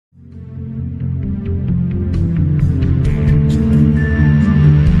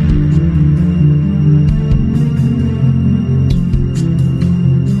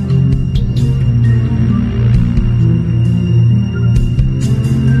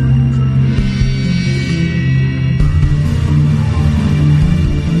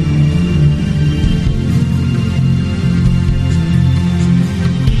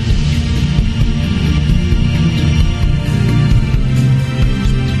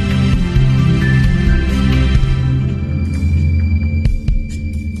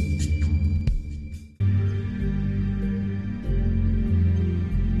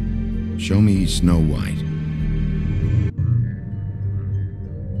Show me Snow White.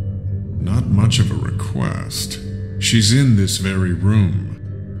 Not much of a request. She's in this very room.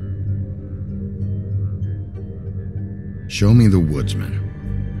 Show me the woodsman.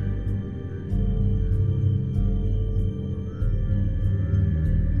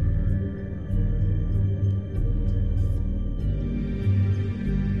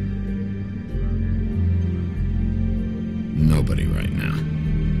 Nobody right now.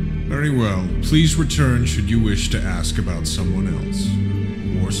 Very well. Please return should you wish to ask about someone else.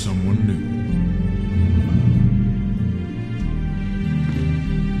 Or someone new.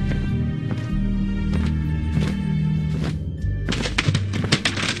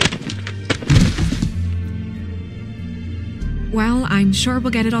 Well, I'm sure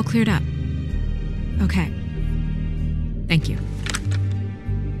we'll get it all cleared up. Okay. Thank you.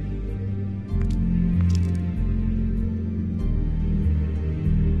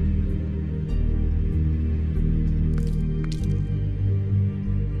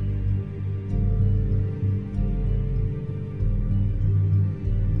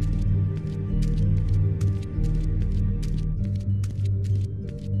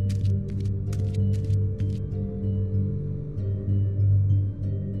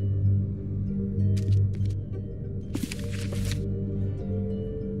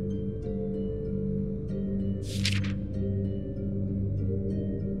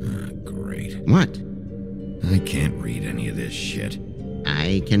 What? I can't read any of this shit.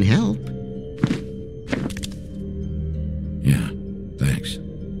 I can help. Yeah, thanks.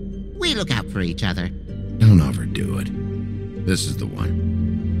 We look out for each other. Don't overdo it. This is the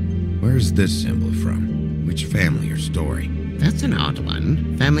one. Where's this symbol from? Which family or story? That's an odd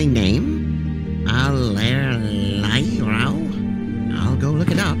one. Family name? Alerliro? I'll go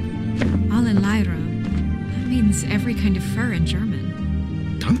look it up. Alerliro. That means every kind of fur in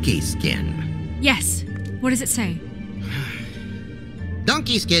German. Donkey skin. Yes. What does it say?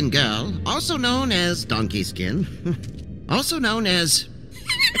 Donkey skin girl, also known as donkey skin, also known as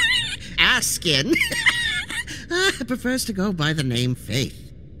ass skin, prefers to go by the name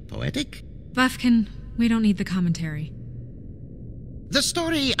Faith. Poetic? Buffkin, we don't need the commentary. The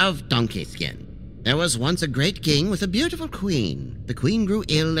story of Donkey Skin. There was once a great king with a beautiful queen. The queen grew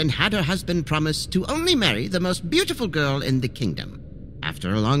ill and had her husband promise to only marry the most beautiful girl in the kingdom.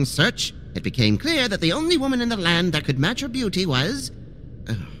 After a long search, it became clear that the only woman in the land that could match her beauty was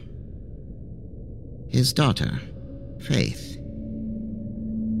his daughter, Faith.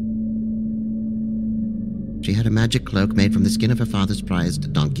 She had a magic cloak made from the skin of her father's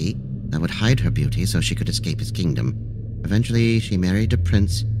prized donkey that would hide her beauty so she could escape his kingdom. Eventually, she married a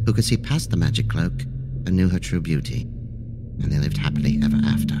prince who could see past the magic cloak and knew her true beauty, and they lived happily ever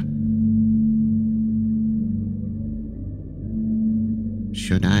after.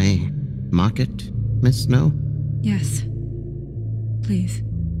 Should I mark it, Miss Snow? Yes. Please.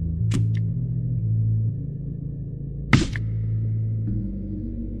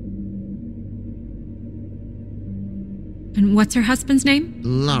 And what's her husband's name?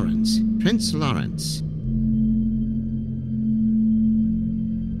 Lawrence. Prince Lawrence.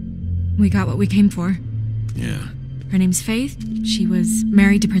 We got what we came for. Yeah. Her name's Faith. She was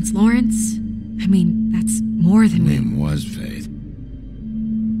married to Prince Lawrence. I mean, that's more than... Her name was Faith.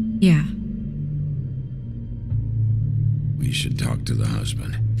 Yeah. We should talk to the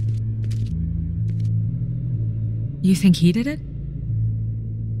husband. You think he did it?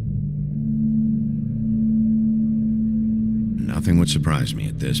 Nothing would surprise me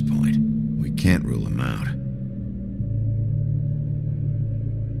at this point. We can't rule him out.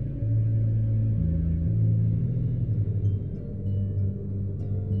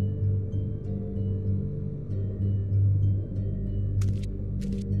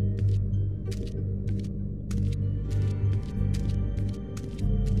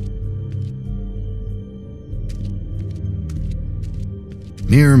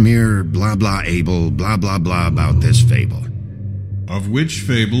 Mirror, mirror, blah blah able, blah blah blah about this fable. Of which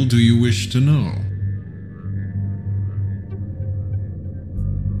fable do you wish to know?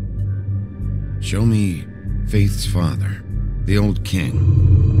 Show me Faith's father, the old king.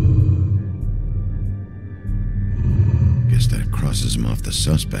 Guess that crosses him off the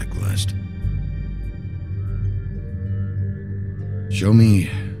suspect list. Show me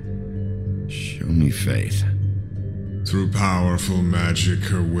Faith. Through powerful magic,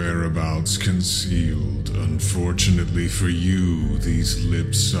 her whereabouts concealed. Unfortunately for you, these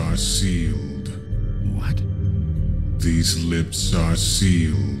lips are sealed. What? These lips are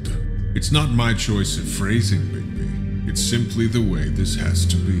sealed. It's not my choice of phrasing, Bigby. It's simply the way this has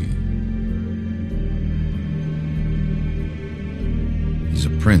to be. He's a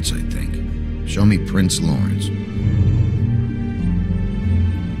prince, I think. Show me Prince Lawrence.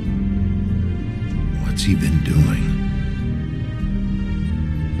 What's he been doing?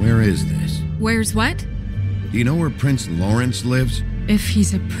 Where is this? Where's what? Do you know where Prince Lawrence lives? If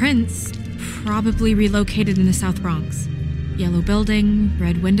he's a prince, probably relocated in the South Bronx. Yellow building,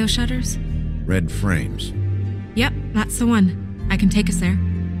 red window shutters. Red frames. Yep, that's the one. I can take us there.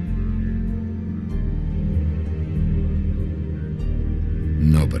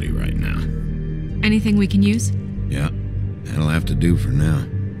 Nobody right now. Anything we can use? Yeah, that'll have to do for now.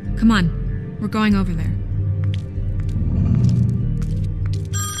 Come on, we're going over there.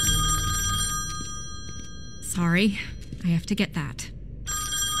 Sorry, I have to get that.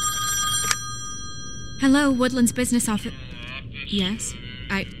 Hello, Woodland's business office. Yes,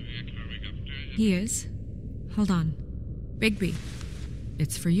 He is. Hold on. Bigby,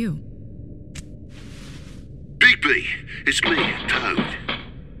 it's for you. Bigby, it's me, Toad.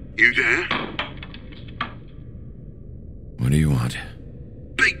 You there? What do you want?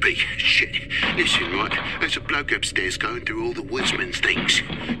 Bigby, shit. Listen, right, there's a bloke upstairs going through all the woodsman's things.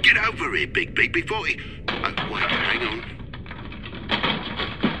 Get over here, Bigby, before he... wait, hang on.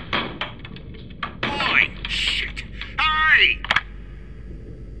 Oi, shit. Hey!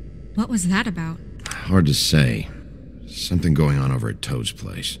 What was that about? Hard to say. Something going on over at Toad's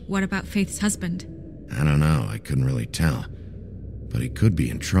place. What about Faith's husband? I don't know, I couldn't really tell. But he could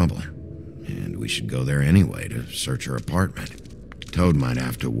be in trouble. And we should go there anyway to search her apartment. Toad might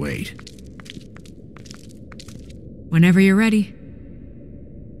have to wait. Whenever you're ready.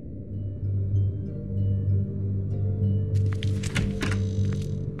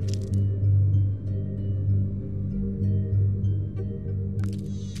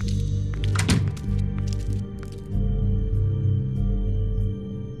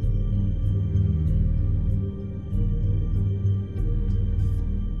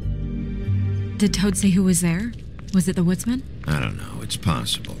 Did Toad say who was there? Was it the woodsman? I don't know, it's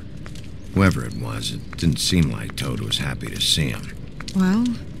possible. Whoever it was, it didn't seem like Toad was happy to see him. Well,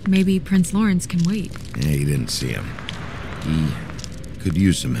 maybe Prince Lawrence can wait. Yeah, he didn't see him. He could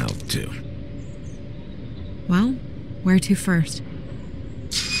use some help, too. Well, where to first?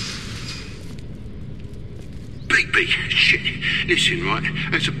 Bigby, shit. Listen, right,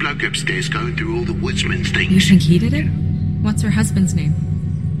 there's a bloke upstairs going through all the woodsman's things. You think he did it? What's her husband's name?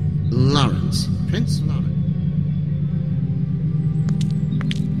 Lawrence. Prince Lawrence.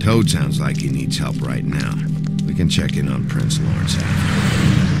 Toad sounds like he needs help right now. We can check in on Prince Lawrence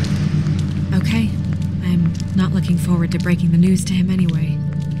after. Okay. I'm not looking forward to breaking the news to him anyway.